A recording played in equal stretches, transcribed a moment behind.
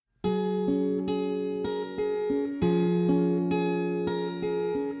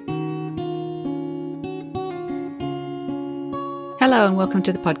Hello and welcome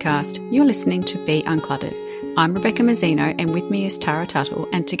to the podcast. You're listening to Be Uncluttered. I'm Rebecca Mazzino and with me is Tara Tuttle,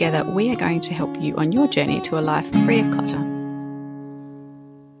 and together we are going to help you on your journey to a life free of clutter.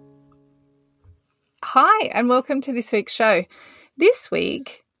 Hi and welcome to this week's show. This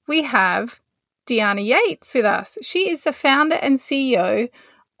week we have Deanna Yates with us. She is the founder and CEO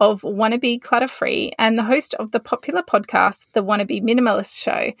of Wannabe Clutter Free and the host of the popular podcast, The Wannabe Minimalist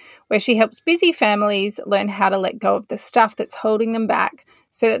Show, where she helps busy families learn how to let go of the stuff that's holding them back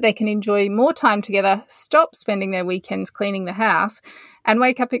so that they can enjoy more time together, stop spending their weekends cleaning the house, and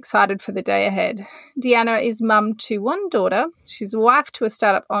wake up excited for the day ahead. Deanna is mum to one daughter. She's a wife to a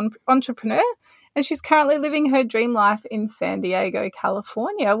startup entrepreneur, and she's currently living her dream life in San Diego,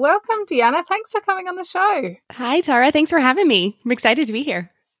 California. Welcome, Deanna. Thanks for coming on the show. Hi, Tara. Thanks for having me. I'm excited to be here.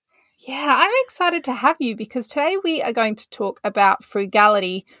 Yeah, I'm excited to have you because today we are going to talk about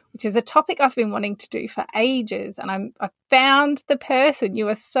frugality, which is a topic I've been wanting to do for ages. And I found the person. You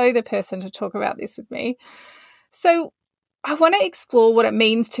are so the person to talk about this with me. So I want to explore what it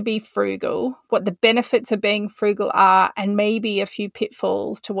means to be frugal, what the benefits of being frugal are, and maybe a few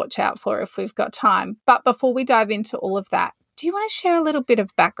pitfalls to watch out for if we've got time. But before we dive into all of that, do you want to share a little bit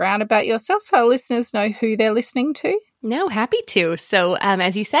of background about yourself so our listeners know who they're listening to? No, happy to. So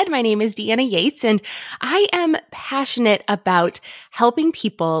as you said, my name is Deanna Yates, and I am passionate about helping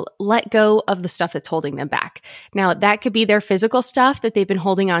people let go of the stuff that's holding them back. Now, that could be their physical stuff that they've been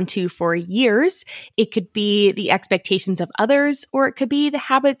holding on to for years. It could be the expectations of others, or it could be the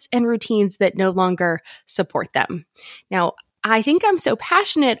habits and routines that no longer support them. Now, I think I'm so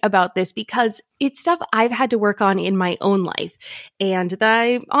passionate about this because it's stuff I've had to work on in my own life and that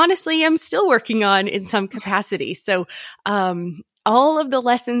I honestly am still working on in some capacity. So, all of the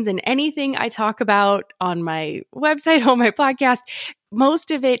lessons and anything I talk about on my website, on my podcast, most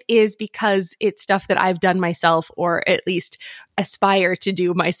of it is because it's stuff that I've done myself or at least aspire to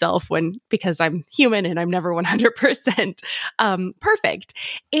do myself because I'm human and I'm never 100% perfect.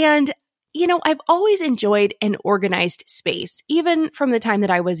 And I've always enjoyed an organized space, even from the time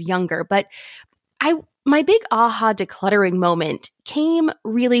that I was younger. But my big aha decluttering moment came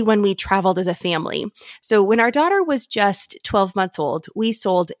really when we traveled as a family. So when our daughter was just 12 months old, we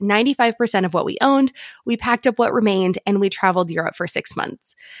sold 95% of what we owned, we packed up what remained, and we traveled Europe for 6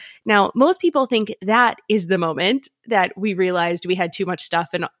 months. Now, most people think that is the moment that we realized we had too much stuff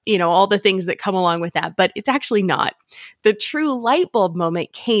and, all the things that come along with that, but it's actually not. The true light bulb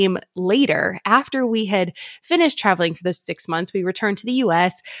moment came later after we had finished traveling for the 6 months. We returned to the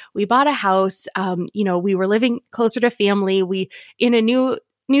US, we bought a house, we were living closer to family, in a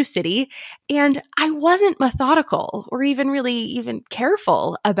new city, and I wasn't methodical or even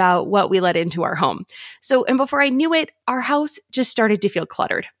careful about what we let into our home. And before I knew it, our house just started to feel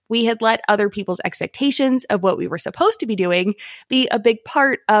cluttered. We had let other people's expectations of what we were supposed to be doing be a big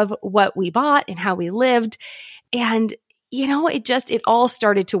part of what we bought and how we lived. And it all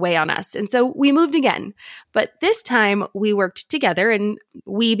started to weigh on us. And so we moved again. But this time we worked together, and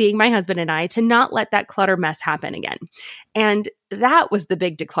we being my husband and I, to not let that clutter mess happen again. And that was the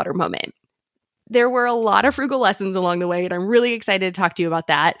big declutter moment. There were a lot of frugal lessons along the way, and I'm really excited to talk to you about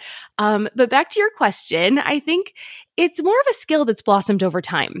that. But back to your question, I think it's more of a skill that's blossomed over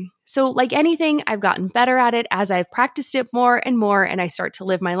time. So like anything, I've gotten better at it as I've practiced it more and more, and I start to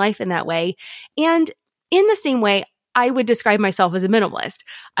live my life in that way. And in the same way, I would describe myself as a minimalist.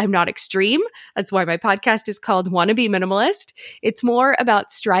 I'm not extreme. That's why my podcast is called Wannabe Minimalist. It's more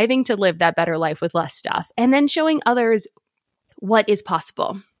about striving to live that better life with less stuff and then showing others what is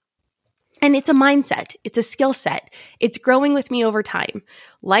possible. And it's a mindset. It's a skill set. It's growing with me over time.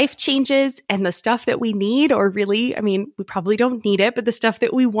 Life changes, and the stuff that we need, we probably don't need it, but the stuff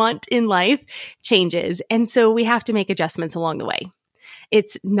that we want in life changes. And so we have to make adjustments along the way.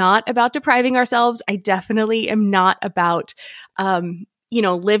 It's not about depriving ourselves. I definitely am not about,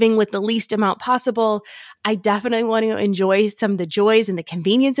 living with the least amount possible. I definitely want to enjoy some of the joys and the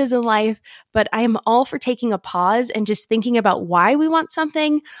conveniences in life, but I am all for taking a pause and just thinking about why we want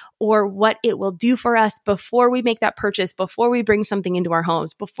something or what it will do for us before we make that purchase, before we bring something into our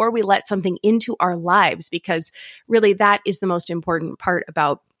homes, before we let something into our lives, because really that is the most important part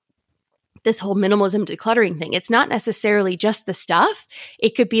about this whole minimalism decluttering thing. It's not necessarily just the stuff.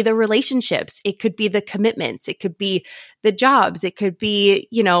 It could be the relationships. It could be the commitments. It could be the jobs. It could be,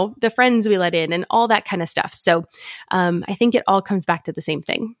 the friends we let in and all that kind of stuff. So I think it all comes back to the same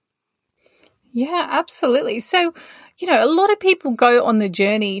thing. Yeah, absolutely. So, a lot of people go on the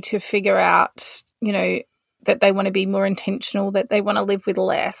journey to figure out, that they want to be more intentional, that they want to live with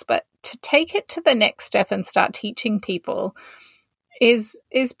less, but to take it to the next step and start teaching people is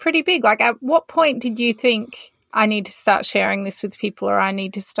pretty big. Like, at what point did you think I need to start sharing this with people, or I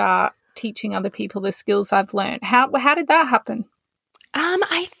need to start teaching other people the skills I've learned? How did that happen?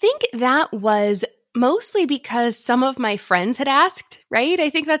 I think that was mostly because some of my friends had asked, right? I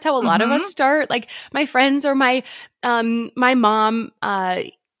think that's how a lot of us start. Like my friends or my mom,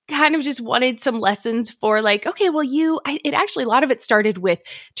 kind of just wanted some lessons for like, okay, well, it actually, a lot of it started with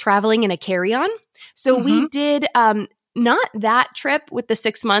traveling in a carry-on. So we did, not that trip with the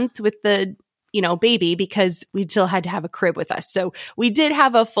 6 months with the, baby, because we still had to have a crib with us. So we did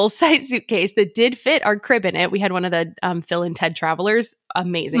have a full-size suitcase that did fit our crib in it. We had one of the Phil and Ted Travelers,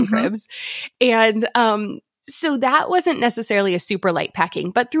 amazing cribs. And so that wasn't necessarily a super light packing,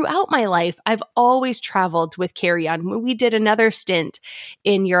 but throughout my life, I've always traveled with carry-on. We did another stint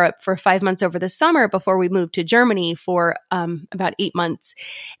in Europe for 5 months over the summer before we moved to Germany for about 8 months.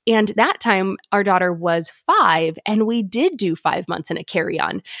 And that time our daughter was 5 and we did do 5 months in a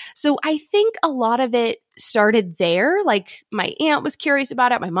carry-on. So I think a lot of it started there. Like my aunt was curious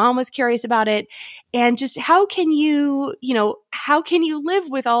about it. My mom was curious about it. And just how can you live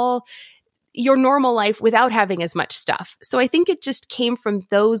with all your normal life without having as much stuff? So I think it just came from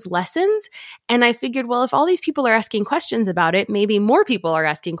those lessons. And I figured, well, if all these people are asking questions about it, maybe more people are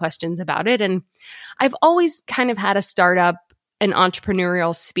asking questions about it. And I've always kind of had a startup and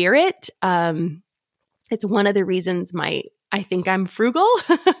entrepreneurial spirit. It's one of the reasons I think I'm frugal.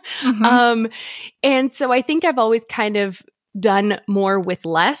 And so I think I've always kind of done more with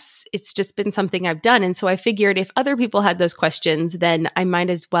less. It's just been something I've done. And so I figured if other people had those questions, then I might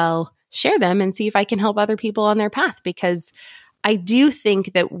as well share them and see if I can help other people on their path. Because I do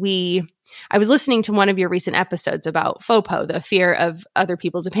think that I was listening to one of your recent episodes about FOPO, the fear of other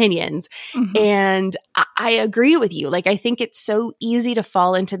people's opinions. And I agree with you. Like, I think it's so easy to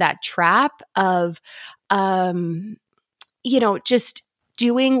fall into that trap of, just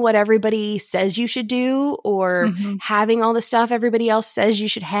doing what everybody says you should do, or having all the stuff everybody else says you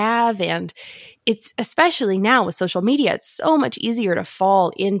should have. And it's, especially now with social media, it's so much easier to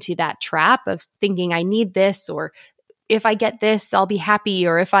fall into that trap of thinking I need this, or if I get this, I'll be happy,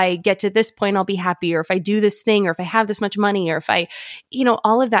 or if I get to this point, I'll be happy, or if I do this thing, or if I have this much money, or if I,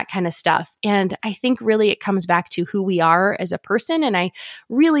 all of that kind of stuff. And I think really it comes back to who we are as a person. And I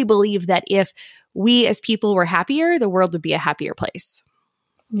really believe that if we as people were happier, the world would be a happier place.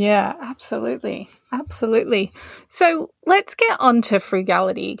 Yeah, absolutely. Absolutely. So let's get on to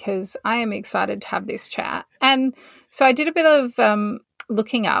frugality, because I am excited to have this chat. And so I did a bit of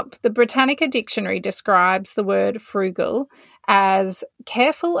looking up. The Britannica Dictionary describes the word frugal as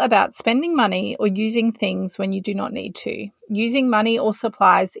careful about spending money or using things when you do not need to, using money or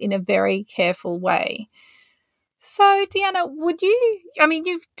supplies in a very careful way. So, Deanna,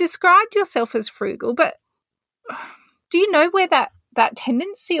 you've described yourself as frugal, but do you know where that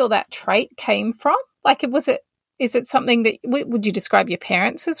tendency or that trait came from? Like, is it something that, would you describe your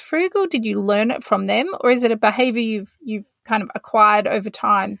parents as frugal? Did you learn it from them? Or is it a behavior you've kind of acquired over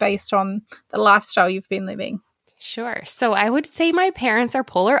time based on the lifestyle you've been living? Sure. So I would say my parents are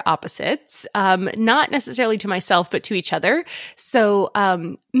polar opposites, not necessarily to myself, but to each other. So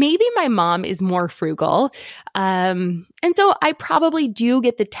maybe my mom is more frugal. And so I probably do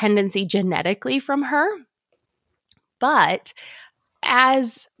get the tendency genetically from her. But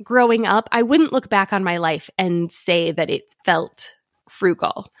as growing up, I wouldn't look back on my life and say that it felt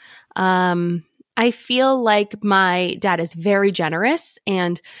frugal. I feel like my dad is very generous.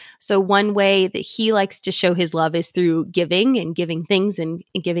 And so one way that he likes to show his love is through giving and giving things and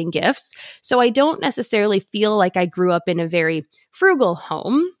giving gifts. So I don't necessarily feel like I grew up in a very frugal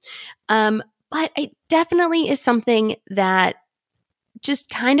home. But it definitely is something that just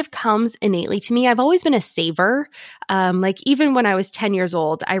kind of comes innately to me. I've always been a saver. Like even when I was 10 years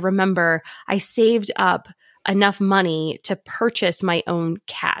old, I remember I saved up enough money to purchase my own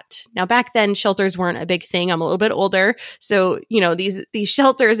cat. Now, back then, shelters weren't a big thing. I'm a little bit older. So, these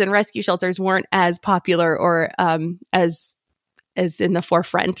shelters and rescue shelters weren't as popular or as in the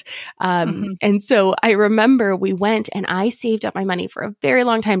forefront. And so I remember we went and I saved up my money for a very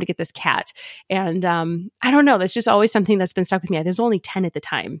long time to get this cat. And I don't know, that's just always something that's been stuck with me. I was only 10 at the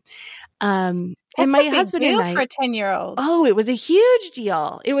time. That's and my a big husband deal and I, for a 10-year-old. Oh, it was a huge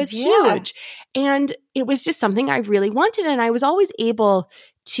deal. It was huge. And it was just something I really wanted. And I was always able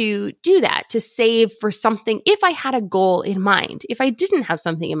to do that, to save for something if I had a goal in mind. If I didn't have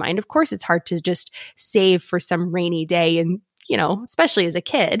something in mind, of course, it's hard to just save for some rainy day and, especially as a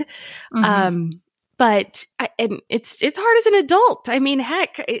kid. But it's hard as an adult. I mean,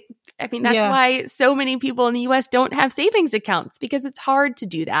 heck, that's why so many people in the US don't have savings accounts, because it's hard to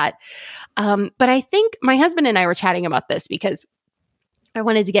do that. But I think my husband and I were chatting about this because I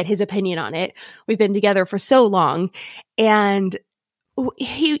wanted to get his opinion on it. We've been together for so long. And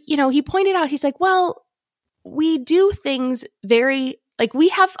he pointed out, he's like, well, we do things we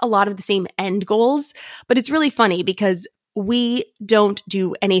have a lot of the same end goals, but it's really funny because we don't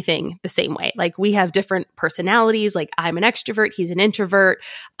do anything the same way. Like, we have different personalities. Like, I'm an extrovert, he's an introvert.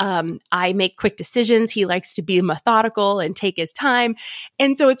 I make quick decisions. He likes to be methodical and take his time.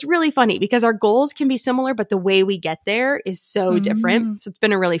 And so it's really funny because our goals can be similar, but the way we get there is so different. So it's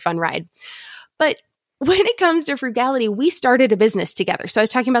been a really fun ride. But when it comes to frugality, we started a business together. So I was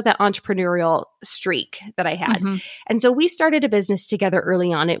talking about that entrepreneurial streak that I had. And so we started a business together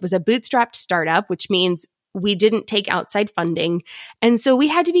early on. It was a bootstrapped startup, which means we didn't take outside funding. And so we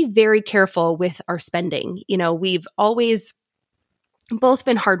had to be very careful with our spending. We've always both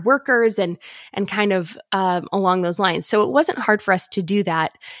been hard workers and kind of along those lines. So it wasn't hard for us to do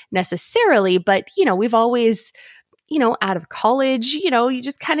that necessarily, but, we've always out of college, you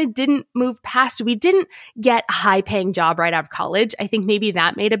just kind of didn't move past. We didn't get a high paying job right out of college. I think maybe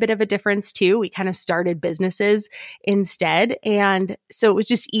that made a bit of a difference too. We kind of started businesses instead. And so it was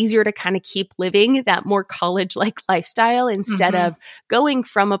just easier to kind of keep living that more college-like lifestyle instead of going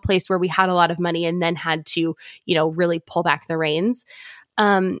from a place where we had a lot of money and then had to, really pull back the reins.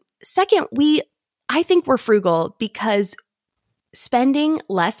 Second, I think we're frugal because spending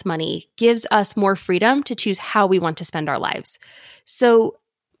less money gives us more freedom to choose how we want to spend our lives. So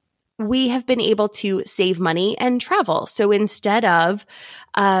we have been able to save money and travel. So instead of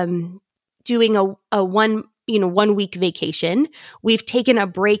doing a 1 week vacation, we've taken a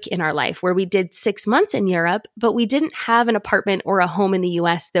break in our life where we did 6 months in Europe, but we didn't have an apartment or a home in the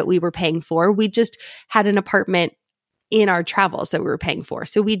US that we were paying for. We just had an apartment in our travels that we were paying for.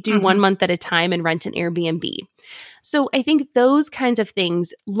 So we do 1 month at a time and rent an Airbnb. So I think those kinds of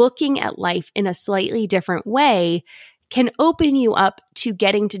things, looking at life in a slightly different way, can open you up to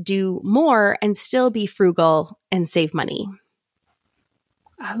getting to do more and still be frugal and save money.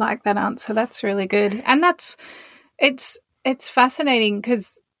 I like that answer. That's really good. And it's fascinating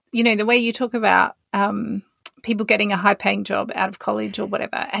because, the way you talk about people getting a high paying job out of college or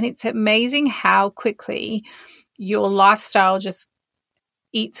whatever, and it's amazing how quickly your lifestyle just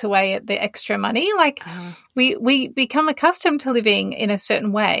eats away at the extra money. Like we become accustomed to living in a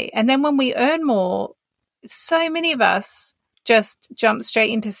certain way. And then when we earn more, so many of us just jump straight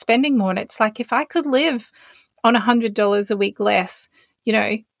into spending more. And it's like, if I could live on $100 a week less,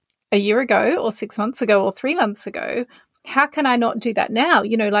 a year ago or 6 months ago or 3 months ago, how can I not do that now?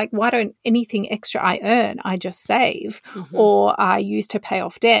 Why don't anything extra I earn, I just save or I use to pay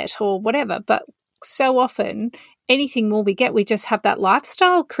off debt or whatever. But so often anything more we get, we just have that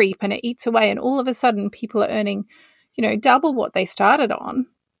lifestyle creep and it eats away. And all of a sudden people are earning, double what they started on,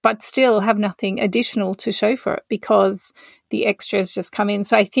 but still have nothing additional to show for it because the extras just come in.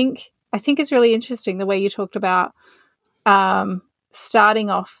 So I think it's really interesting the way you talked about starting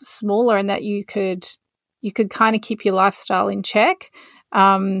off smaller and that you could kind of keep your lifestyle in check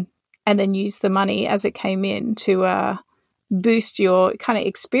and then use the money as it came in to boost your kind of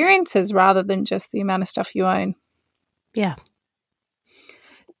experiences rather than just the amount of stuff you own. Yeah.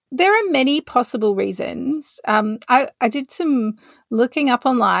 There are many possible reasons. I did some looking up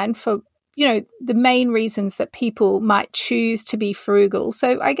online for, the main reasons that people might choose to be frugal.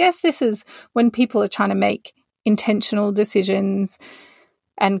 So I guess this is when people are trying to make intentional decisions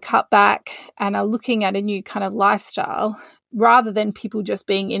and cut back and are looking at a new kind of lifestyle rather than people just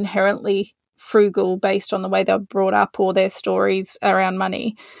being inherently frugal based on the way they were brought up or their stories around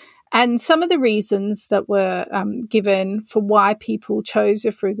money. And some of the reasons that were given for why people chose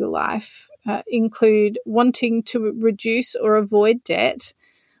a frugal life include wanting to reduce or avoid debt,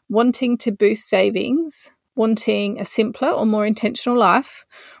 wanting to boost savings, wanting a simpler or more intentional life,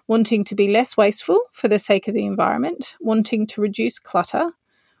 wanting to be less wasteful for the sake of the environment, wanting to reduce clutter,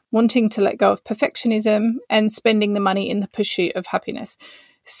 wanting to let go of perfectionism, and spending the money in the pursuit of happiness.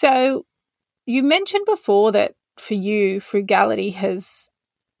 So you mentioned before that for you, frugality has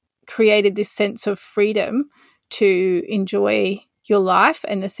created this sense of freedom to enjoy your life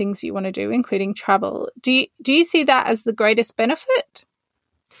and the things you want to do, including travel. Do you see that as the greatest benefit?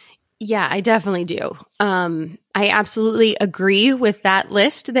 Yeah, I definitely do. I absolutely agree with that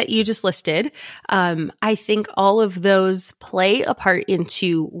list that you just listed. I think all of those play a part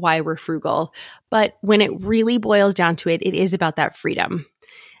into why we're frugal. But when it really boils down to it, it is about that freedom.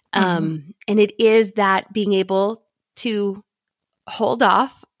 And it is that being able to hold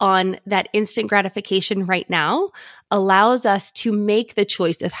off on that instant gratification right now allows us to make the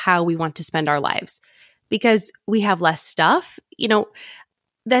choice of how we want to spend our lives because we have less stuff.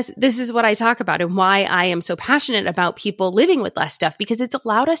 this is what I talk about and why I am so passionate about people living with less stuff, because it's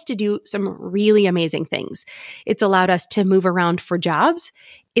allowed us to do some really amazing things. It's allowed us to move around for jobs.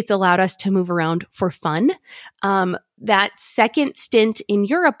 It's allowed us to move around for fun. That second stint in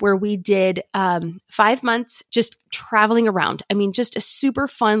Europe where we did 5 months just traveling around. I mean, just a super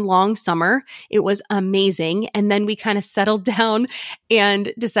fun long summer. It was amazing. And then we kind of settled down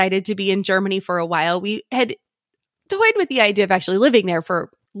and decided to be in Germany for a while. We had toyed with the idea of actually living there for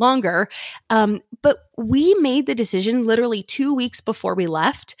longer. But we made the decision literally 2 weeks before we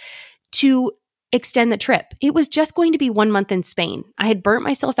left to extend the trip. It was just going to be 1 month in Spain. I had burnt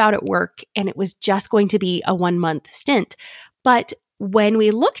myself out at work and it was just going to be a 1 month stint. But when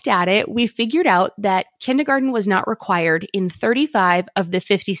we looked at it, we figured out that kindergarten was not required in 35 of the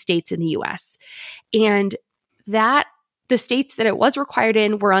 50 states in the US. And that the states that it was required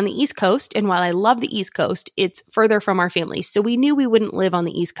in were on the East Coast. And while I love the East Coast, it's further from our families. So we knew we wouldn't live on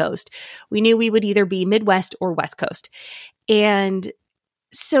the East Coast. We knew we would either be Midwest or West Coast. And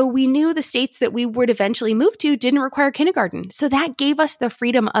so we knew the states that we would eventually move to didn't require kindergarten. So that gave us the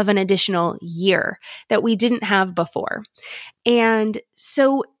freedom of an additional year that we didn't have before. And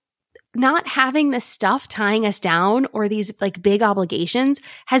so not having this stuff tying us down or these like big obligations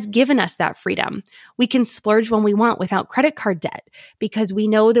has given us that freedom. We can splurge when we want without credit card debt because we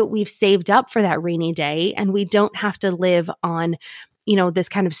know that we've saved up for that rainy day and we don't have to live on, this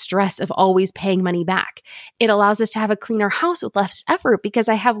kind of stress of always paying money back. It allows us to have a cleaner house with less effort because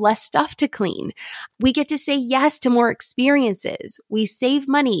I have less stuff to clean. We get to say yes to more experiences. We save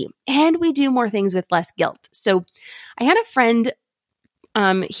money and we do more things with less guilt. So I had a friend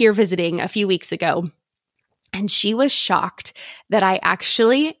here visiting a few weeks ago, and she was shocked that I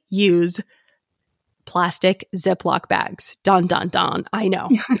actually use plastic Ziploc bags. Dun, dun, dun. I know.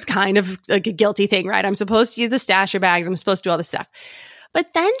 It's kind of like a guilty thing, right? I'm supposed to use the stasher bags. I'm supposed to do all this stuff.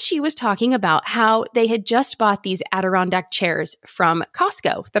 But then she was talking about how they had just bought these Adirondack chairs from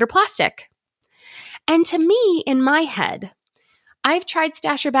Costco that are plastic. And to me, in my head, I've tried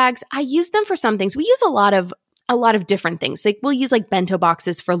stasher bags. I use them for some things. We use a lot of different things. Like we'll use like bento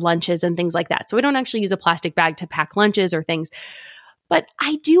boxes for lunches and things like that. So we don't actually use a plastic bag to pack lunches or things. But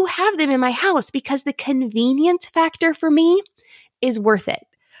I do have them in my house because the convenience factor for me is worth it.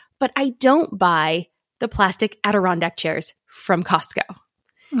 But I don't buy the plastic Adirondack chairs from Costco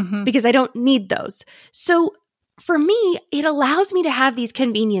because I don't need those. So for me, it allows me to have these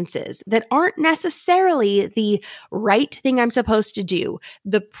conveniences that aren't necessarily the right thing I'm supposed to do,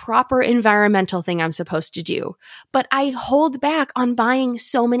 the proper environmental thing I'm supposed to do. But I hold back on buying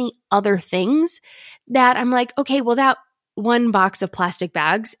so many other things that I'm like, okay, well, that one box of plastic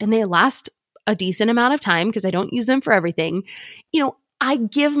bags, and they last a decent amount of time because I don't use them for everything. I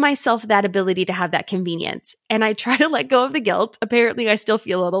give myself that ability to have that convenience and I try to let go of the guilt. Apparently, I still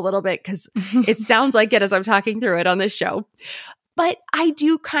feel it a little bit because it sounds like it as I'm talking through it on this show. But I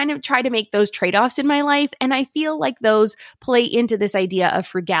do kind of try to make those trade-offs in my life. And I feel like those play into this idea of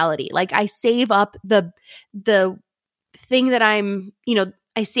frugality. Like I save up the thing that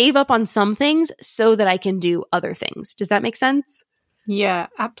I save up on some things so that I can do other things. Does that make sense? Yeah,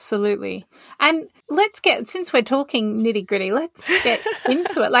 absolutely. And since we're talking nitty gritty, let's get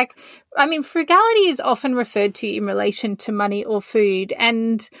into it. Frugality is often referred to in relation to money or food.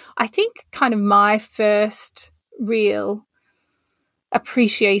 And I think kind of my first real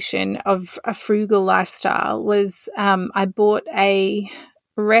appreciation of a frugal lifestyle was I bought a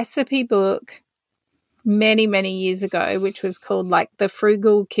recipe book many, many years ago, which was called like The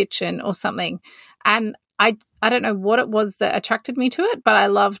Frugal Kitchen or something. And I don't know what it was that attracted me to it,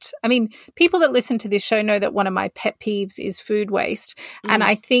 but people that listen to this show know that one of my pet peeves is food waste. And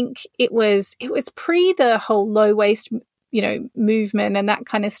I think it was pre the whole low waste, movement and that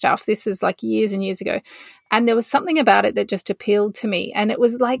kind of stuff. This is like years and years ago. And there was something about it that just appealed to me. And it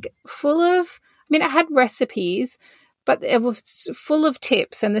was like it had recipes, but it was full of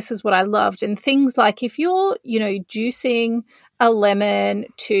tips. And this is what I loved. And things like if you're, juicing a lemon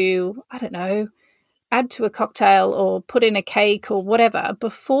to, I don't know, add to a cocktail or put in a cake or whatever,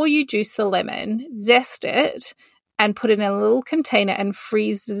 before you juice the lemon, zest it and put it in a little container and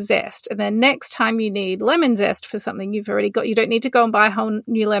freeze the zest. And then next time you need lemon zest for something you've already got, you don't need to go and buy a whole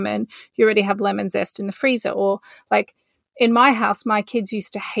new lemon. You already have lemon zest in the freezer. Or like in my house, my kids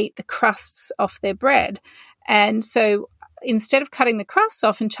used to hate the crusts off their bread. And so instead of cutting the crusts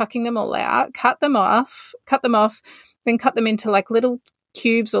off and chucking them all out, cut them off, then cut them into like little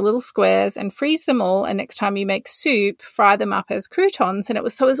cubes or little squares and freeze them all. And next time you make soup, fry them up as croutons. And it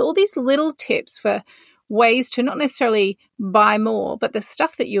was all these little tips for ways to not necessarily buy more, but the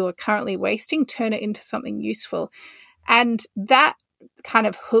stuff that you are currently wasting, turn it into something useful. And that kind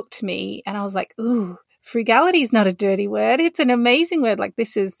of hooked me, and I was like, ooh, frugality is not a dirty word. It's an amazing word. Like,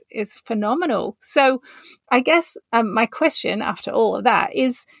 this is phenomenal. So I guess my question after all of that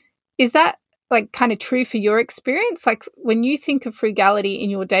is that like kind of true for your experience? Like, when you think of frugality in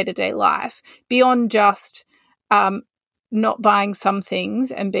your day-to-day life, beyond just not buying some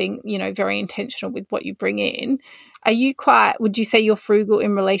things and being, very intentional with what you bring in, would you say you're frugal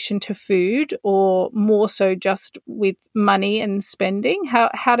in relation to food, or more so just with money and spending?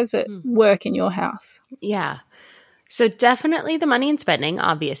 How does it work in your house? Yeah. So definitely the money and spending,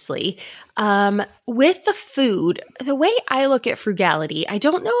 obviously. With the food, the way I look at frugality, I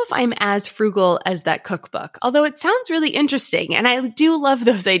don't know if I'm as frugal as that cookbook, although it sounds really interesting. And I do love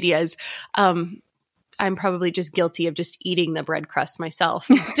those ideas. I'm probably just guilty of just eating the bread crust myself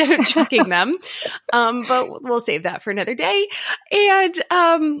instead of chucking them. But we'll save that for another day.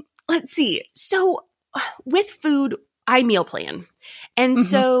 And let's see. So with food, I meal plan. And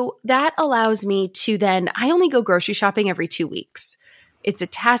so that allows me to I only go grocery shopping every 2 weeks. It's a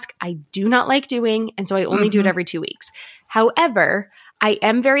task I do not like doing. And so I only do it every 2 weeks. However, I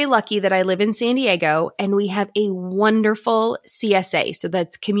am very lucky that I live in San Diego and we have a wonderful CSA. So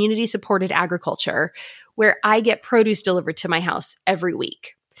that's community supported agriculture, where I get produce delivered to my house every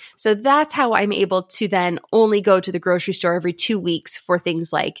week. So that's how I'm able to then only go to the grocery store every 2 weeks for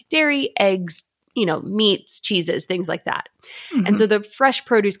things like dairy, eggs, meats, cheeses, things like that. And so the fresh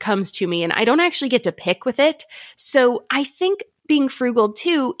produce comes to me and I don't actually get to pick with it. So I think being frugal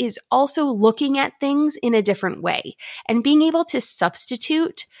too is also looking at things in a different way and being able to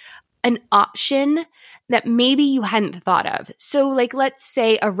substitute an option that maybe you hadn't thought of. So like, let's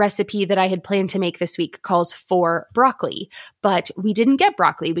say a recipe that I had planned to make this week calls for broccoli, but we didn't get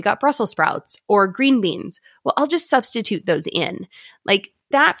broccoli. We got Brussels sprouts or green beans. Well, I'll just substitute those in. Like,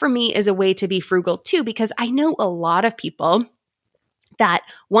 that for me is a way to be frugal too, because I know a lot of people that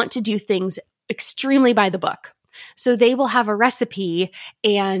want to do things extremely by the book. So they will have a recipe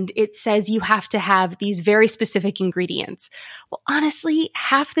and it says you have to have these very specific ingredients. Well, honestly,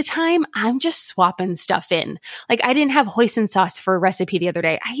 half the time I'm just swapping stuff in. Like, I didn't have hoisin sauce for a recipe the other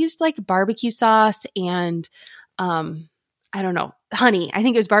day. I used like barbecue sauce and I don't know, honey. I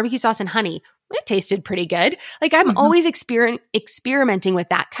think it was barbecue sauce and honey. It tasted pretty good. Like, I'm always experimenting with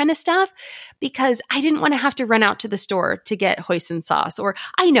that kind of stuff because I didn't want to have to run out to the store to get hoisin sauce. Or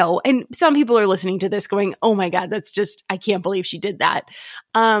I know, and some people are listening to this going, oh my God, that's just, I can't believe she did that.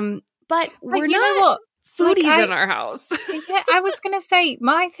 But we're not foodies in our house. Yeah, I was going to say,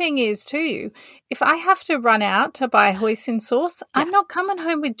 my thing is too, if I have to run out to buy hoisin sauce, I'm not coming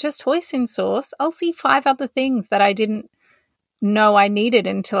home with just hoisin sauce. I'll see 5 other things that I didn't know I needed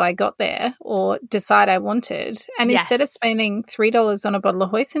until I got there or decide I wanted. And instead of spending $3 on a bottle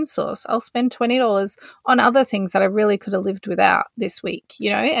of hoisin sauce, I'll spend $20 on other things that I really could have lived without this week,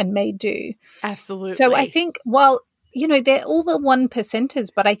 and may do. Absolutely. So I think, they're all the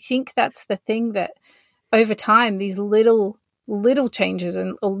 1%ers, but I think that's the thing that over time, these little changes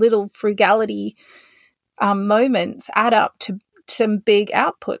or little frugality moments add up to some big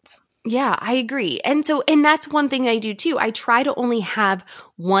outputs. Yeah, I agree. And that's one thing I do too. I try to only have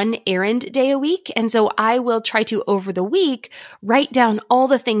one errand day a week. And so I will try to, over the week, write down all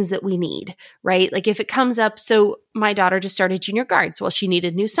the things that we need, right? Like if it comes up, so my daughter just started junior guards. Well, she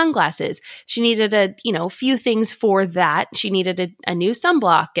needed new sunglasses. She needed a few things for that. She needed a new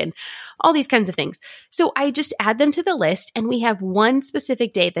sunblock and all these kinds of things. So I just add them to the list and we have one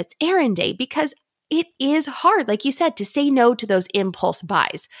specific day that's errand day because it is hard, like you said, to say no to those impulse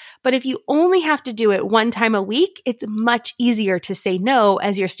buys. But if you only have to do it one time a week, it's much easier to say no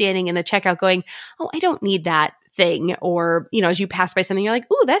as you're standing in the checkout going, oh, I don't need that thing. Or, as you pass by something, you're like,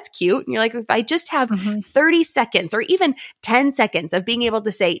 oh, that's cute. And you're like, if I just have 30 seconds or even 10 seconds of being able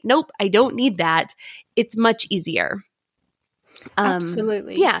to say, nope, I don't need that, it's much easier.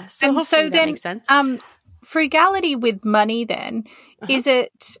 Absolutely. Yeah. So hopefully that makes sense. Frugality with money then, is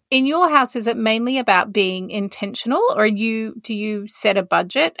it in your house, is it mainly about being intentional, or do you set a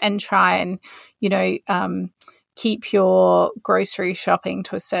budget and try and, keep your grocery shopping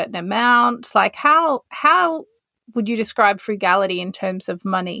to a certain amount? Like how would you describe frugality in terms of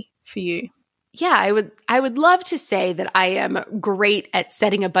money for you? Yeah, I would love to say that I am great at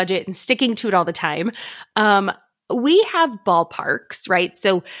setting a budget and sticking to it all the time. We have ballparks, right?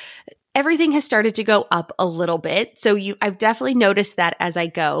 So everything has started to go up a little bit. So I've definitely noticed that as I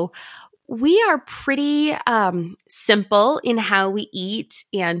go. We are pretty simple in how we eat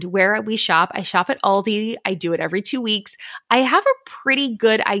and where we shop. I shop at Aldi. I do it every 2 weeks. I have a pretty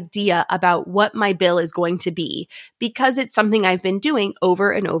good idea about what my bill is going to be because it's something I've been doing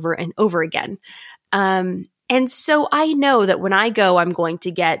over and over and over again. And And so I know that when I go, I'm going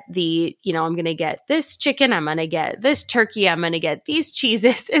to get I'm going to get this chicken, I'm going to get this turkey, I'm going to get these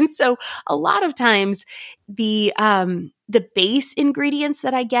cheeses. And so a lot of times the base ingredients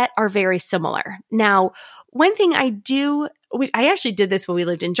that I get are very similar. Now, one thing I actually did this when we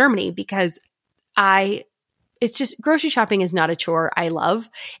lived in Germany because it's just grocery shopping is not a chore I love.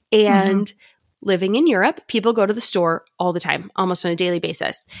 And living in Europe, people go to the store all the time, almost on a daily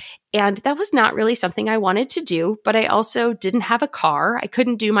basis. And that was not really something I wanted to do, but I also didn't have a car. I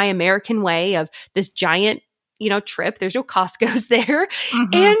couldn't do my American way of this giant trip. There's no Costco's there.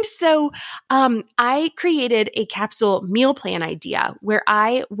 And so I created a capsule meal plan idea where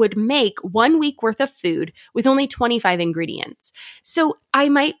I would make 1 week worth of food with only 25 ingredients. So I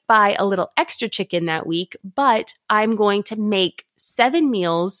might buy a little extra chicken that week, but I'm going to make 7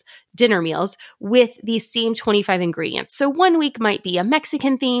 meals, dinner meals, with these same 25 ingredients. So 1 week might be a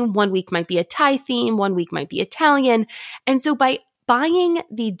Mexican theme, 1 week might be a Thai theme, 1 week might be Italian. And so by buying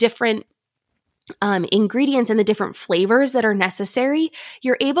the different ingredients and the different flavors that are necessary,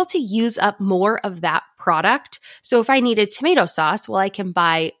 you're able to use up more of that product. So if I needed tomato sauce, well, I can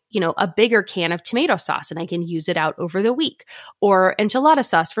buy, a bigger can of tomato sauce and I can use it out over the week, or enchilada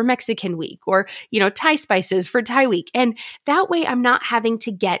sauce for Mexican week, or, Thai spices for Thai week. And that way I'm not having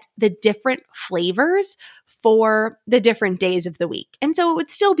to get the different flavors for the different days of the week. And so it would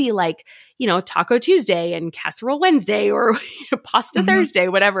still be like, Taco Tuesday and Casserole Wednesday or Pasta Thursday,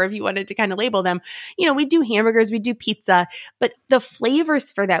 whatever, if you wanted to kind of label them. We do hamburgers, we do pizza, but the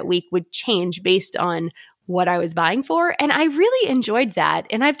flavors for that week would change based on what I was buying for. And I really enjoyed that.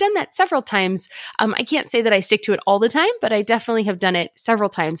 And I've done that several times. I can't say that I stick to it all the time, but I definitely have done it several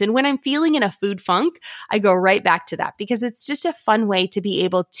times. And when I'm feeling in a food funk, I go right back to that because it's just a fun way to be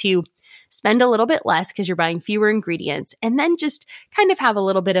able to spend a little bit less because you're buying fewer ingredients, and then just kind of have a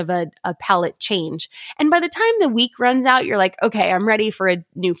little bit of a palate change. And by the time the week runs out, you're like, okay, I'm ready for a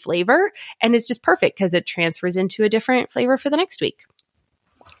new flavor. And it's just perfect because it transfers into a different flavor for the next week.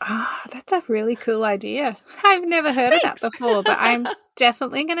 That's a really cool idea. I've never heard of that before, but I'm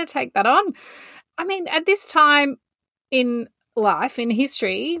definitely going to take that on. I mean, at this time in life, in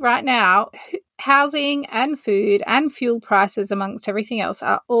history, right now, housing and food and fuel prices, amongst everything else,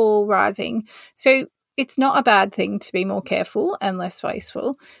 are all rising. So it's not a bad thing to be more careful and less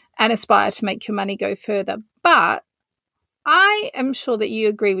wasteful and aspire to make your money go further. But I am sure that you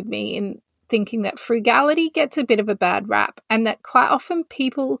agree with me in thinking that frugality gets a bit of a bad rap, and that quite often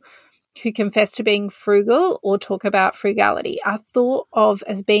people who confess to being frugal or talk about frugality are thought of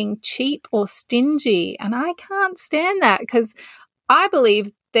as being cheap or stingy. And I can't stand that because I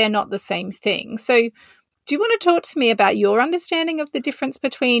believe they're not the same thing. So do you want to talk to me about your understanding of the difference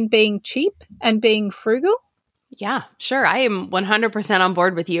between being cheap and being frugal? Yeah, sure. I am 100% on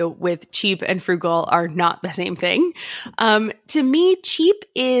board with you with cheap and frugal are not the same thing. To me, cheap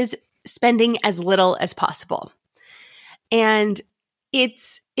is spending as little as possible. And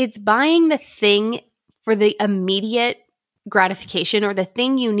it's buying the thing for the immediate gratification or the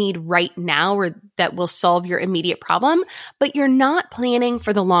thing you need right now or that will solve your immediate problem, but you're not planning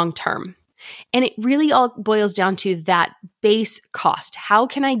for the long term. And it really all boils down to that base cost. How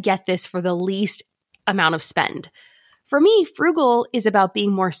can I get this for the least amount of spend? For me, frugal is about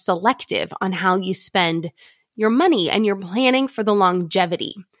being more selective on how you spend your money, and you're planning for the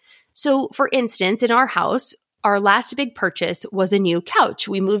longevity. So for instance, in our house, our last big purchase was a new couch.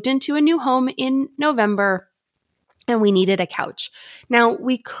 We moved into a new home in November and we needed a couch. Now,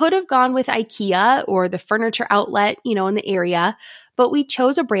 we could have gone with IKEA or the furniture outlet, in the area, but we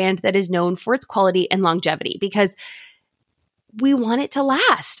chose a brand that is known for its quality and longevity because we want it to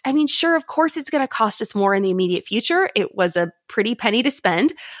last. I mean, sure, of course, it's going to cost us more in the immediate future. It was a pretty penny to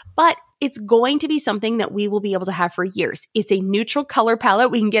spend, but it's going to be something that we will be able to have for years. It's a neutral color palette.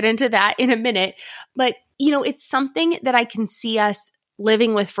 We can get into that in a minute, but it's something that I can see us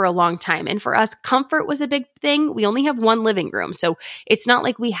living with for a long time. And for us, comfort was a big thing. We only have one living room. So it's not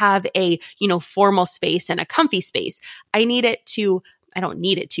like we have a, formal space and a comfy space. I don't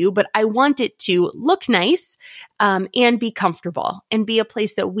need it to, but I want it to look nice and be comfortable and be a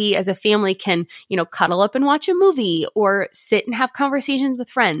place that we as a family can, cuddle up and watch a movie or sit and have conversations with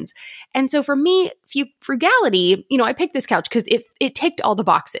friends. And so for me, frugality, I picked this couch because it ticked all the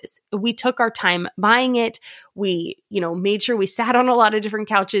boxes. We took our time buying it. We, made sure we sat on a lot of different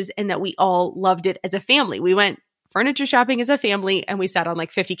couches and that we all loved it as a family. We went furniture shopping as a family, and we sat on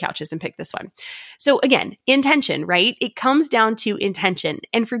like 50 couches and picked this one. So again, intention, right? It comes down to intention.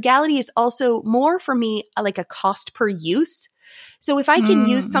 And frugality is also more for me like a cost per use. So if I can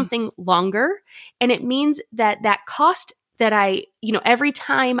use something longer, and it means that cost that every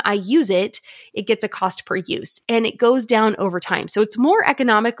time I use it, it gets a cost per use and it goes down over time. So it's more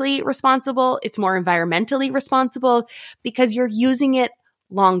economically responsible. It's more environmentally responsible because you're using it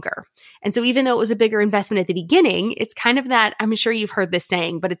longer. And so even though it was a bigger investment at the beginning, it's kind of that, I'm sure you've heard this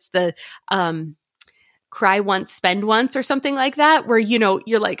saying, but it's the, cry once, spend once or something like that, where,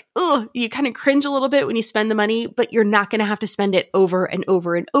 you're like, oh, you kind of cringe a little bit when you spend the money, but you're not going to have to spend it over and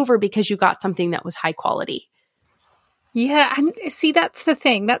over and over because you got something that was high quality. Yeah. And see, that's the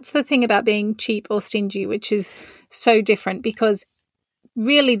thing. That's the thing about being cheap or stingy, which is so different because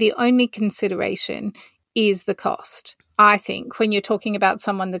really the only consideration is the cost. I think when you're talking about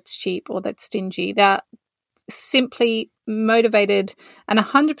someone that's cheap or that's stingy, they're simply motivated and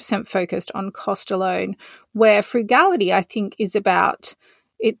 100% focused on cost alone, where frugality, I think, is about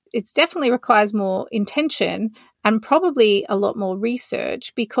it. It definitely requires more intention and probably a lot more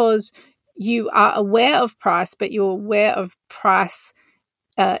research because you are aware of price, but you're aware of price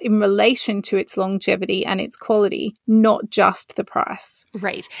in relation to its longevity and its quality, not just the price.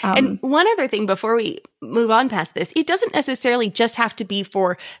 Right. And one other thing before we move on past this, it doesn't necessarily just have to be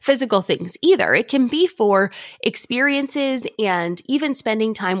for physical things either. It can be for experiences and even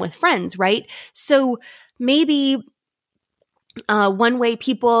spending time with friends, right? So maybe one way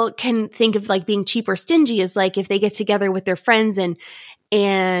people can think of like being cheap or stingy is like if they get together with their friends and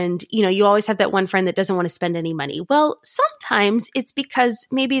you always have that one friend that doesn't want to spend any money. Well, sometimes it's because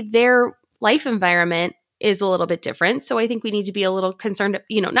maybe their life environment is a little bit different. So I think we need to be a little concerned,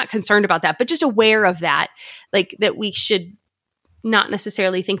 not concerned about that, but just aware of that, like that we should not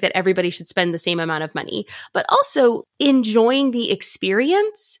necessarily think that everybody should spend the same amount of money, but also enjoying the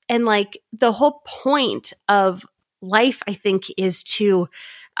experience. And like the whole point of life, I think, is to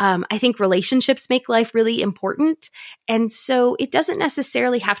I think relationships make life really important. And so it doesn't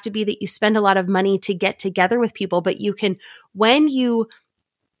necessarily have to be that you spend a lot of money to get together with people, but you can, when you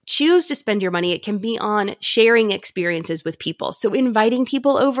choose to spend your money, it can be on sharing experiences with people. So inviting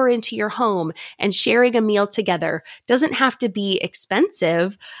people over into your home and sharing a meal together doesn't have to be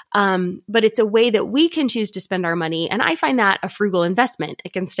expensive, but it's a way that we can choose to spend our money. And I find that a frugal investment.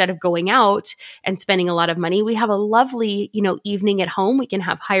 Like instead of going out and spending a lot of money, we have a lovely, evening at home. We can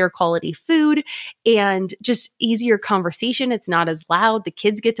have higher quality food and just easier conversation. It's not as loud. The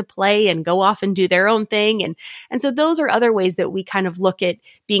kids get to play and go off and do their own thing. And so those are other ways that we kind of look at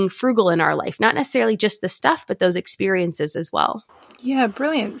being frugal in our life, not necessarily just the stuff, but those experiences as well. Yeah,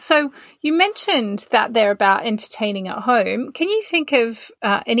 brilliant. So you mentioned that they're about entertaining at home. Can you think of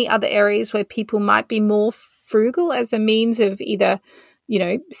any other areas where people might be more frugal as a means of either,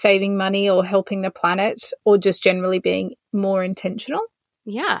 saving money or helping the planet or just generally being more intentional?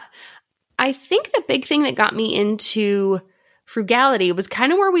 Yeah. I think the big thing that got me into frugality was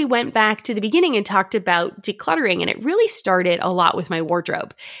kind of where we went back to the beginning and talked about decluttering. And it really started a lot with my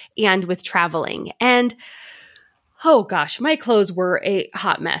wardrobe and with traveling. And oh gosh, my clothes were a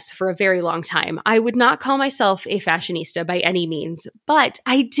hot mess for a very long time. I would not call myself a fashionista by any means, but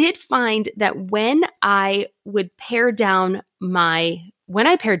I did find that when I paired down my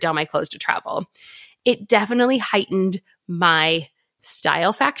clothes to travel, it definitely heightened my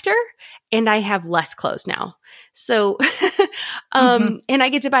style factor, and I have less clothes now. So, and I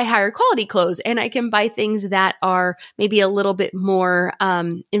get to buy higher quality clothes, and I can buy things that are maybe a little bit more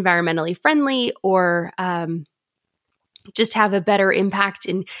environmentally friendly or just have a better impact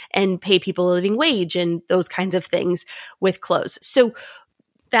and pay people a living wage and those kinds of things with clothes. So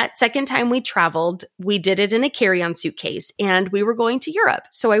that second time we traveled, we did it in a carry-on suitcase, and we were going to Europe.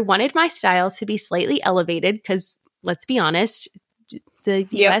 So I wanted my style to be slightly elevated because, let's be honest, the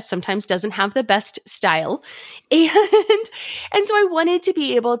US sometimes doesn't have the best style. And so I wanted to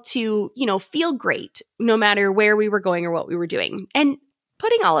be able to, feel great no matter where we were going or what we were doing. And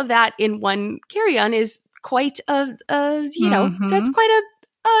putting all of that in one carry-on is quite that's quite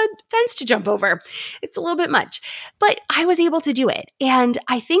a fence to jump over. It's a little bit much, but I was able to do it. And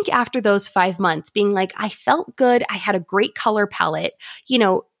I think after those 5 months being like, I felt good. I had a great color palette,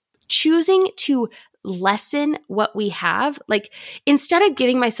 choosing to lessen what we have, like instead of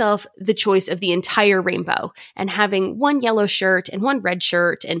giving myself the choice of the entire rainbow and having one yellow shirt and one red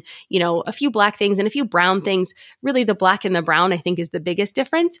shirt and, a few black things and a few brown things, really the black and the brown, I think is the biggest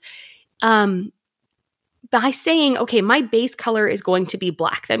difference. By saying, okay, my base color is going to be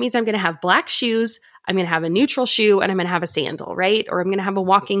black. That means I'm going to have black shoes. I'm going to have a neutral shoe and I'm going to have a sandal, right? Or I'm going to have a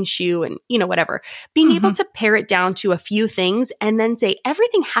walking shoe and, whatever. Being able to pare it down to a few things and then say,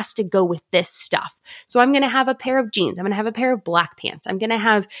 everything has to go with this stuff. So I'm going to have a pair of jeans. I'm going to have a pair of black pants. I'm going to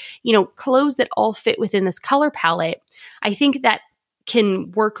have, clothes that all fit within this color palette. I think that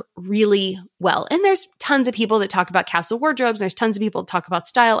can work really well. And there's tons of people that talk about capsule wardrobes. There's tons of people that talk about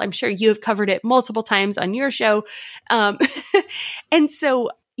style. I'm sure you have covered it multiple times on your show. And so,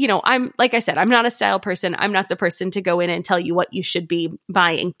 like I said, I'm not a style person. I'm not the person to go in and tell you what you should be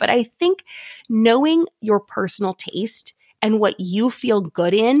buying. But I think knowing your personal taste and what you feel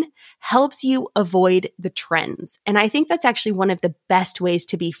good in helps you avoid the trends. And I think that's actually one of the best ways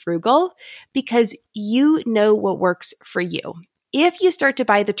to be frugal because you know what works for you. If you start to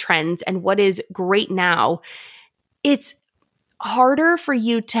buy the trends and what is great now, it's harder for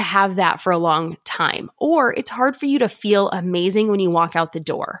you to have that for a long time, or it's hard for you to feel amazing when you walk out the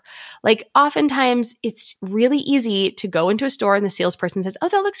door. Like oftentimes it's really easy to go into a store and the salesperson says, "Oh,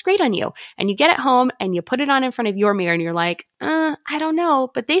 that looks great on you." And you get it home and you put it on in front of your mirror and you're like, I don't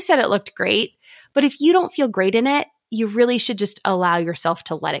know, but they said it looked great. But if you don't feel great in it, you really should just allow yourself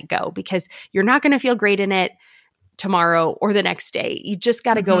to let it go because you're not going to feel great in it tomorrow or the next day. You just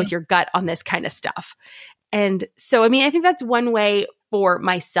got to go with your gut on this kind of stuff. And so, I think that's one way for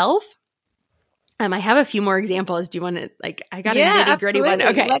myself. I have a few more examples. Do you want to, I got a nitty gritty one.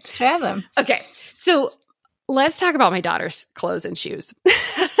 Okay. Let's share them. Okay. So let's talk about my daughter's clothes and shoes.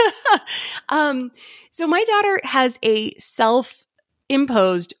 So my daughter has a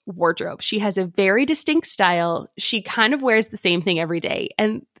self-imposed wardrobe. She has a very distinct style. She kind of wears the same thing every day.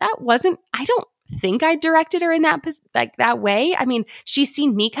 And I don't think I directed her in that way. She's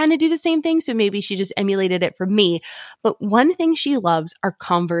seen me kind of do the same thing, so maybe she just emulated it from me. But one thing she loves are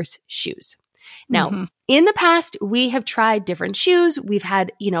Converse shoes. Now, in the past, we have tried different shoes. We've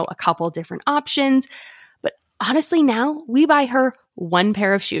had, a couple different options. But honestly, now we buy her one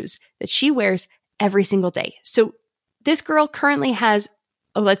pair of shoes that she wears every single day. So this girl currently has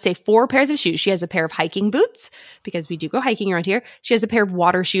let's say 4 pairs of shoes. She has a pair of hiking boots because we do go hiking around here. She has a pair of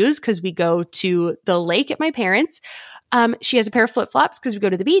water shoes because we go to the lake at my parents'. She has a pair of flip-flops because we go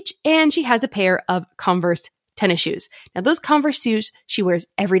to the beach. And she has a pair of Converse tennis shoes. Now, those Converse shoes she wears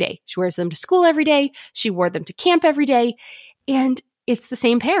every day. She wears them to school every day. She wore them to camp every day. And it's the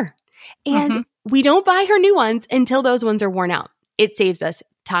same pair. And we don't buy her new ones until those ones are worn out. It saves us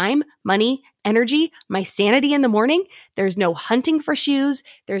time, money, energy, my sanity in the morning. There's no hunting for shoes.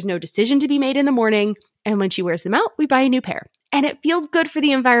 There's no decision to be made in the morning. And when she wears them out, we buy a new pair. And it feels good for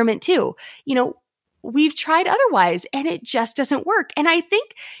the environment too. We've tried otherwise and it just doesn't work. And I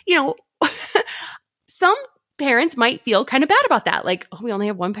think, some parents might feel kind of bad about that. Like, oh, we only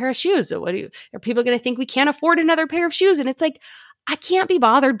have one pair of shoes. So are people going to think we can't afford another pair of shoes? And it's like, I can't be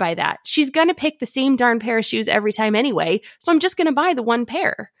bothered by that. She's going to pick the same darn pair of shoes every time anyway. So I'm just going to buy the one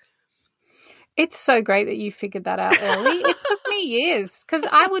pair. It's so great that you figured that out early. It took me years because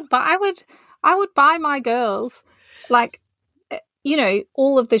I would buy my girls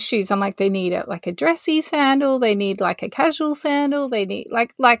all of the shoes. I'm like, they need a dressy sandal. They need a casual sandal. They need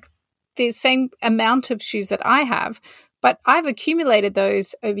like the same amount of shoes that I have, but I've accumulated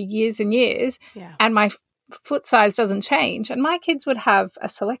those over years and years. Yeah. And my foot size doesn't change. And my kids would have a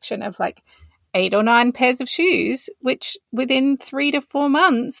selection of 8 or 9 pairs of shoes, which within 3 to 4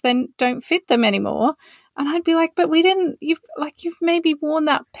 months then don't fit them anymore. And I'd be like, but you've maybe worn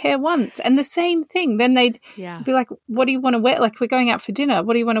that pair once. And the same thing. Then they'd be like, what do you want to wear? We're going out for dinner.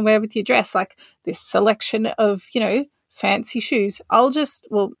 What do you want to wear with your dress? This selection of, fancy shoes.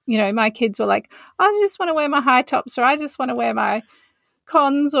 My kids were like, I just want to wear my high tops, or I just want to wear my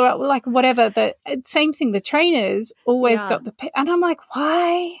Cons, or whatever. The same thing. The trainers always got and I'm like,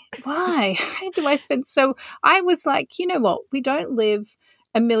 why do I spend so? I was like, you know what? We don't live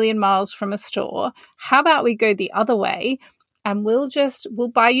a million miles from a store. How about we go the other way? And we'll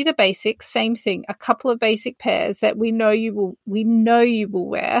buy you the basics, same thing, a couple of basic pairs that we know you will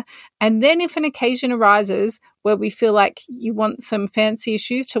wear. And then if an occasion arises where we feel like you want some fancier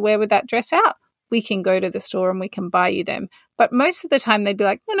shoes to wear with that dress out, we can go to the store and we can buy you them. But most of the time they'd be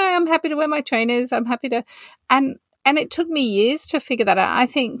like, no, I'm happy to wear my trainers. I'm happy to. And it took me years to figure that out. I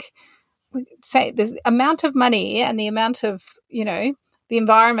think, say, the amount of money and the amount of, the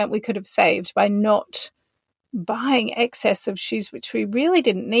environment we could have saved by not buying excess of shoes, which we really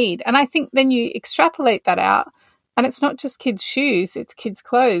didn't need. And I think then you extrapolate that out, and it's not just kids' shoes, it's kids'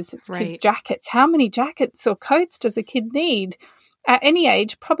 clothes, it's kids' jackets. How many jackets or coats does a kid need? At any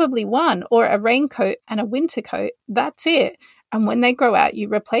age, probably one, or a raincoat and a winter coat. That's it. And when they grow out, you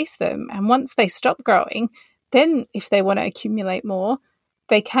replace them. And once they stop growing, then if they want to accumulate more,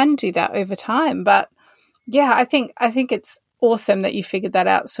 they can do that over time. But yeah, I think it's awesome that you figured that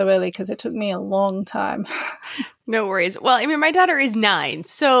out so early, because it took me a long time. No worries. Well, my daughter is 9,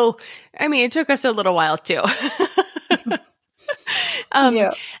 so it took us a little while too.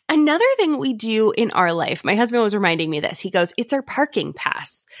 Yeah. Another thing we do in our life, my husband was reminding me this. He goes, it's our parking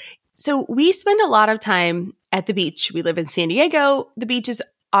pass. So we spend a lot of time at the beach. We live in San Diego. The beach is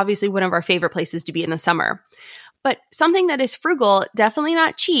obviously one of our favorite places to be in the summer. But something that is frugal, definitely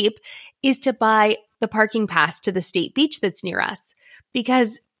not cheap, is to buy the parking pass to the state beach that's near us.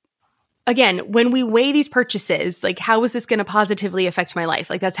 Because again, when we weigh these purchases, like how is this going to positively affect my life?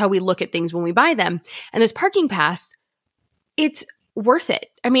 Like that's how we look at things when we buy them. And this parking pass, it's worth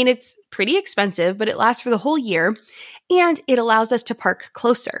it. I mean, it's pretty expensive, but it lasts for the whole year and it allows us to park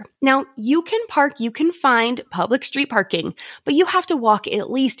closer. Now, you can find public street parking, but you have to walk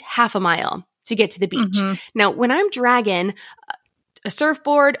at least half a mile to get to the beach. Mm-hmm. Now, when I'm dragging a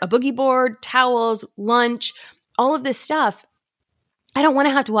surfboard, a boogie board, towels, lunch, all of this stuff, I don't want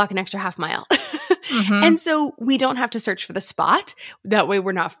to have to walk an extra half mile. Mm-hmm. And so we don't have to search for the spot. That way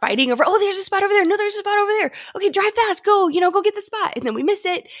we're not fighting over, oh, there's a spot over there. No, there's a spot over there. Okay, drive fast. Go get the spot. And then we miss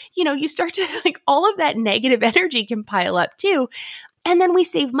it. You start to all of that negative energy can pile up too. And then we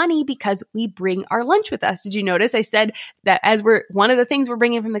save money because we bring our lunch with us. Did you notice I said that one of the things we're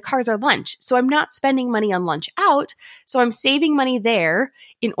bringing from the car is our lunch. So I'm not spending money on lunch out. So I'm saving money there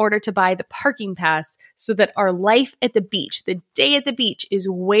in order to buy the parking pass so that our life at the beach, the day at the beach is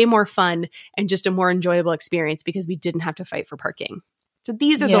way more fun and just a more enjoyable experience because we didn't have to fight for parking. So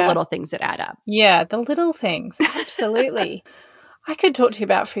these are the little things that add up. Yeah, the little things. Absolutely. I could talk to you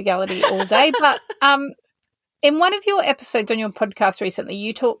about frugality all day, but in one of your episodes on your podcast recently,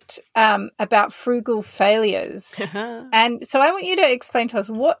 you talked about frugal failures. And so I want you to explain to us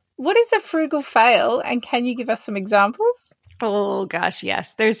what is a frugal fail and can you give us some examples? Oh, gosh,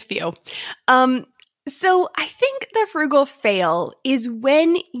 yes. There's few. So I think the frugal fail is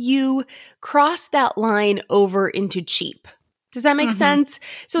when you cross that line over into cheap. Does that make sense?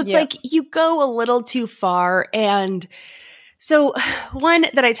 So it's like you go a little too far. And so one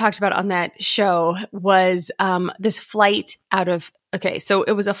that I talked about on that show was this flight so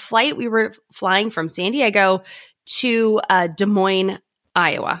it was a flight we were flying from San Diego to Des Moines,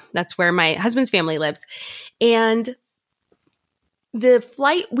 Iowa. That's where my husband's family lives. And the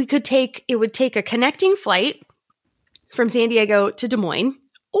flight it would take a connecting flight from San Diego to Des Moines,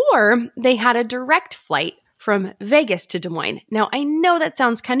 or they had a direct flight from Vegas to Des Moines. Now, I know that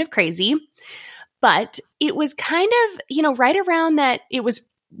sounds kind of crazy, but it was kind of, right around that, it was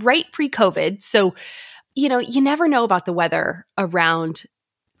right pre-COVID. So, you never know about the weather around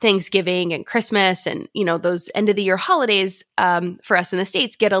Thanksgiving and Christmas and, those end of the year holidays for us in the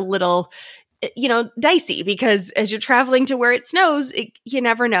States get a little, dicey because as you're traveling to where it snows, you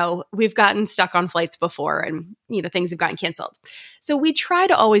never know. We've gotten stuck on flights before and, things have gotten canceled. So we try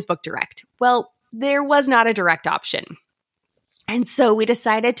to always book direct. Well, there was not a direct option. And so we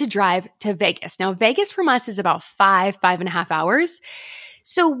decided to drive to Vegas. Now, Vegas from us is about 5.5 hours.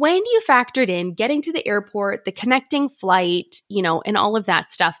 So when you factored in getting to the airport, the connecting flight, and all of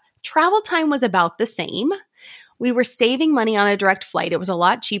that stuff, travel time was about the same. We were saving money on a direct flight. It was a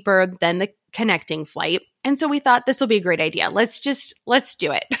lot cheaper than the connecting flight. And so we thought this will be a great idea. Let's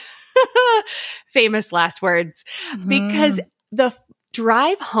do it. Famous last words. Because the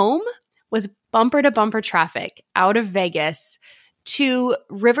drive home was bumper to bumper traffic out of Vegas to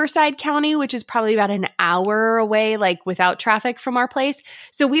Riverside County, which is probably about an hour away, without traffic from our place.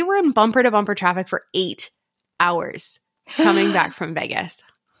 So we were in bumper to bumper traffic for 8 hours coming back from Vegas.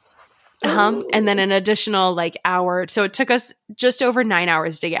 And then an additional hour. So it took us just over 9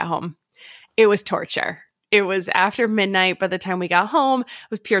 hours to get home. It was torture. It was after midnight. By the time we got home,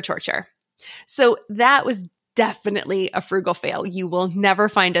 it was pure torture. So that was definitely a frugal fail. You will never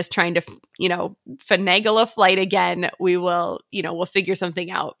find us trying to, finagle a flight again. We will, we'll figure something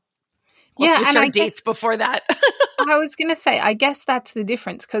out. We'll switch our dates before that. I was going to say, I guess that's the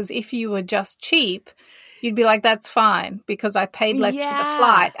difference, because if you were just cheap, you'd be like, that's fine because I paid less for the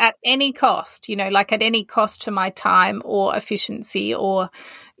flight at any cost, at any cost to my time or efficiency or,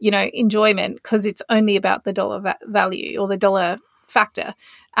 enjoyment, because it's only about the dollar value or the dollar factor.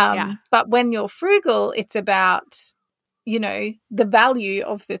 But when you're frugal, it's about, the value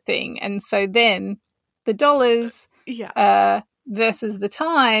of the thing. And so then the dollars versus the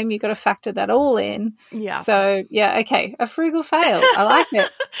time, you got to factor that all in. Yeah. So, okay. A frugal fail. I like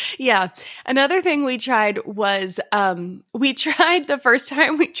it. Yeah. Another thing we tried was the first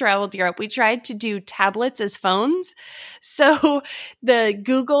time we traveled to Europe, we tried to do tablets as phones. So the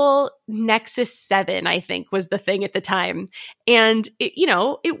Google Nexus 7, I think, was the thing at the time. And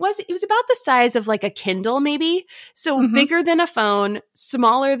it was about the size of a Kindle maybe. So bigger than a phone,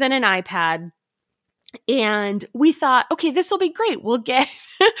 smaller than an iPad. And we thought, okay, this will be great. We'll get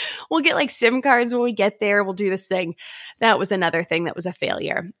like SIM cards when we get there. We'll do this thing. That was another thing that was a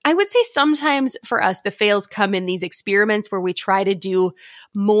failure. I would say sometimes for us, the fails come in these experiments where we try to do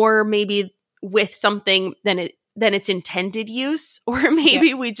more maybe with something than its intended use, or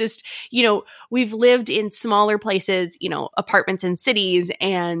maybe we just, we've lived in smaller places, apartments in cities,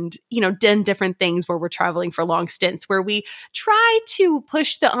 and, done different things where we're traveling for long stints, where we try to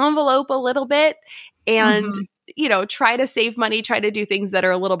push the envelope a little bit and, try to save money, try to do things that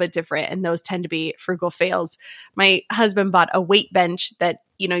are a little bit different. And those tend to be frugal fails. My husband bought a weight bench that,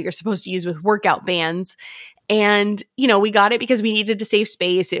 you're supposed to use with workout bands. And, we got it because we needed to save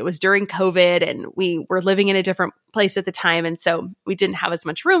space. It was during COVID and we were living in a different place at the time. And so we didn't have as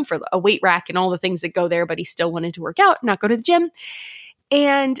much room for a weight rack and all the things that go there, but he still wanted to work out, not go to the gym.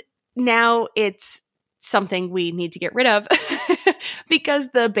 And now it's something we need to get rid of because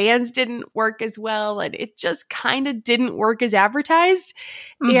the bands didn't work as well. And it just kind of didn't work as advertised.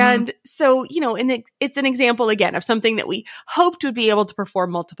 And so, and it's an example again of something that we hoped would be able to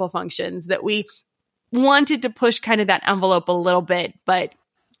perform multiple functions, that we wanted to push kind of that envelope a little bit, but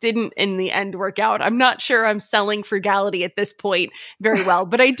didn't in the end work out. I'm not sure I'm selling frugality at this point very well,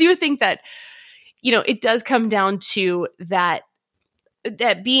 but I do think that, it does come down to that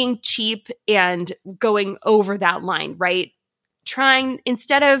being cheap and going over that line, right? Trying,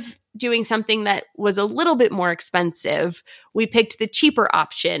 instead of doing something that was a little bit more expensive, we picked the cheaper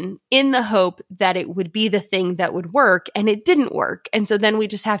option in the hope that it would be the thing that would work, and it didn't work. And so then we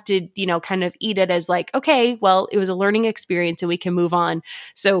just have to, kind of eat it as like, okay, well, it was a learning experience and we can move on.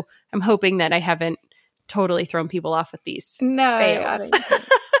 So I'm hoping that I haven't totally thrown people off with these fails.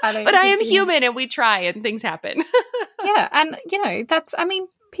 But I am human and we try and things happen. Yeah. And,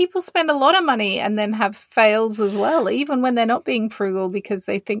 people spend a lot of money and then have fails as well, even when they're not being frugal because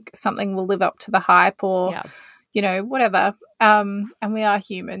they think something will live up to the hype or, whatever. And we are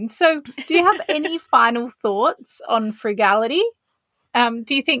human. So do you have any final thoughts on frugality? Do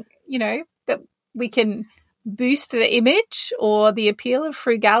you think, that we can boost the image or the appeal of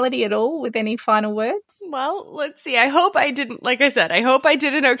frugality at all with any final words? Well, let's see. I hope I didn't, like I said, I hope I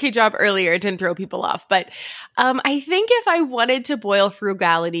did an okay job earlier. It didn't throw people off. But I think if I wanted to boil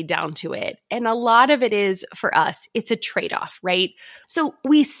frugality down to it, and a lot of it is for us, it's a trade-off, right? So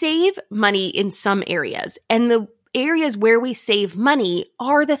we save money in some areas, and the areas where we save money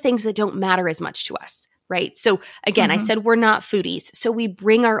are the things that don't matter as much to us. Right. So again, I said we're not foodies. So we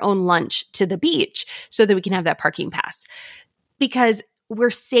bring our own lunch to the beach so that we can have that parking pass, because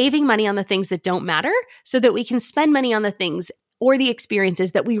we're saving money on the things that don't matter so that we can spend money on the things or the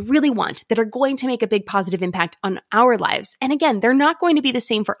experiences that we really want, that are going to make a big positive impact on our lives. And again, they're not going to be the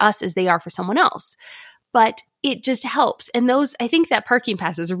same for us as they are for someone else, but it just helps. And those, I think that parking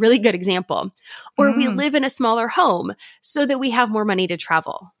pass is a really good example. Or we live in a smaller home so that we have more money to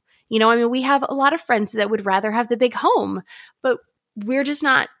travel. We have a lot of friends that would rather have the big home, but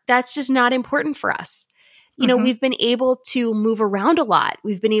that's just not important for us. We've been able to move around a lot.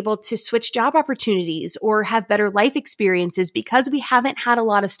 We've been able to switch job opportunities or have better life experiences because we haven't had a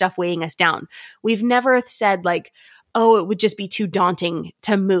lot of stuff weighing us down. We've never said like, oh, it would just be too daunting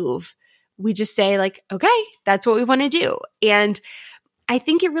to move. We just say like, okay, that's what we want to do. And I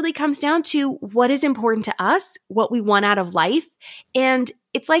think it really comes down to what is important to us, what we want out of life. And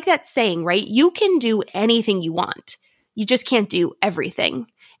it's like that saying, right? You can do anything you want. You just can't do everything.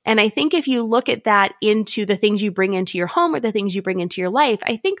 And I think if you look at that into the things you bring into your home or the things you bring into your life,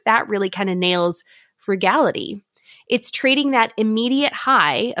 I think that really kind of nails frugality. It's trading that immediate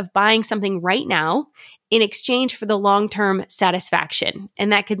high of buying something right now in exchange for the long-term satisfaction.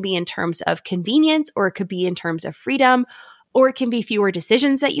 And that could be in terms of convenience, or it could be in terms of freedom, or it can be fewer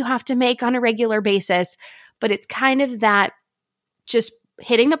decisions that you have to make on a regular basis. But it's kind of that just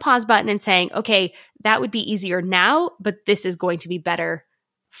hitting the pause button and saying, okay, that would be easier now, but this is going to be better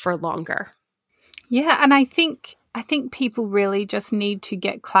for longer. Yeah. And I think people really just need to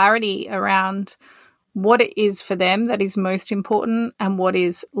get clarity around what it is for them that is most important and what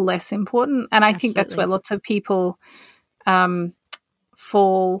is less important. And I think that's where lots of people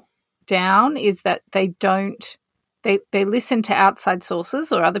fall down, is that they don't, they listen to outside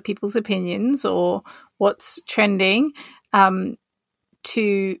sources or other people's opinions or what's trending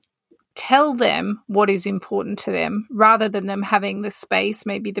to tell them what is important to them, rather than them having the space,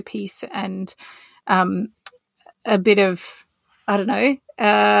 maybe the peace and a bit of,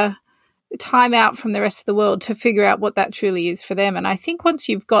 time out from the rest of the world to figure out what that truly is for them. And I think once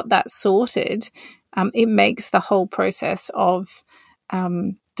you've got that sorted, it makes the whole process of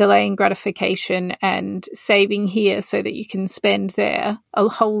delaying gratification and saving here so that you can spend there a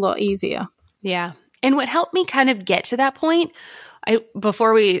whole lot easier. Yeah. And what helped me kind of get to that point,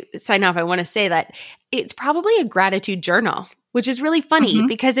 before we sign off, I want to say that it's probably a gratitude journal, which is really funny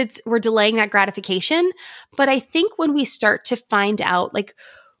because we're delaying that gratification. But I think when we start to find out, like,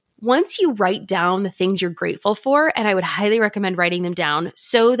 once you write down the things you're grateful for, and I would highly recommend writing them down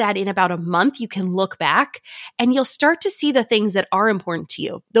so that in about a month you can look back and you'll start to see the things that are important to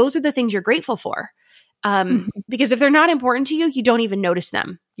you. Those are the things you're grateful for. Because if they're not important to you, you don't even notice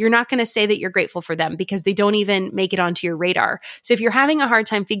them. You're not going to say that you're grateful for them because they don't even make it onto your radar. So if you're having a hard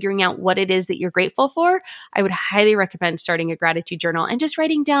time figuring out what it is that you're grateful for, I would highly recommend starting a gratitude journal and just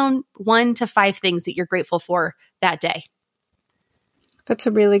writing down 1 to 5 things that you're grateful for that day. That's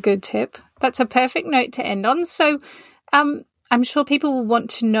a really good tip. That's a perfect note to end on. So I'm sure people will want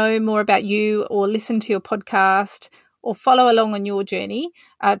to know more about you or listen to your podcast or follow along on your journey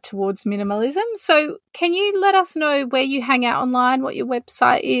towards minimalism. So can you let us know where you hang out online, what your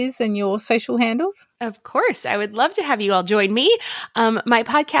website is and your social handles? Of course. I would love to have you all join me. My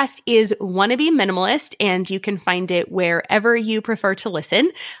podcast is Wanna Be Minimalist, and you can find it wherever you prefer to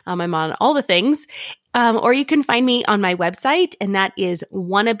listen. I'm on all the things. Or you can find me on my website, and that is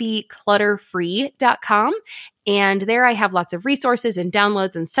wannabeclutterfree.com. And there I have lots of resources and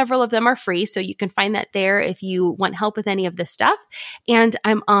downloads, and several of them are free. So you can find that there if you want help with any of this stuff. And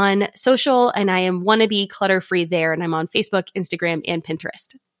I'm on social, and I am Wanna Be Clutter Free there. And I'm on Facebook, Instagram, and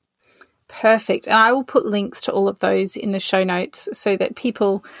Pinterest. Perfect. And I will put links to all of those in the show notes so that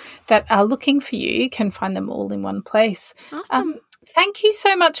people that are looking for you can find them all in one place. Awesome. Thank you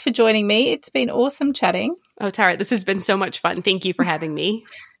so much for joining me. It's been awesome chatting. Oh, Tara, this has been so much fun. Thank you for having me.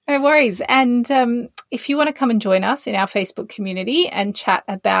 No worries. And if you want to come and join us in our Facebook community and chat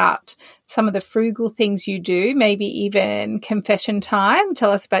about some of the frugal things you do, maybe even confession time, tell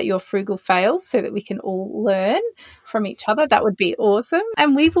us about your frugal fails so that we can all learn from each other. That would be awesome.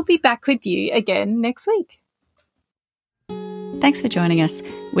 And we will be back with you again next week. Thanks for joining us.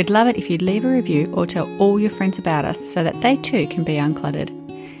 We'd love it if you'd leave a review or tell all your friends about us so that they too can be uncluttered.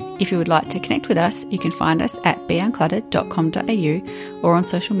 If you would like to connect with us, you can find us at beuncluttered.com.au or on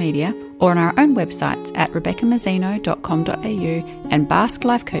social media, or on our own websites at rebeccamazzino.com.au and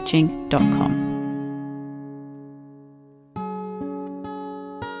basklifecoaching.com.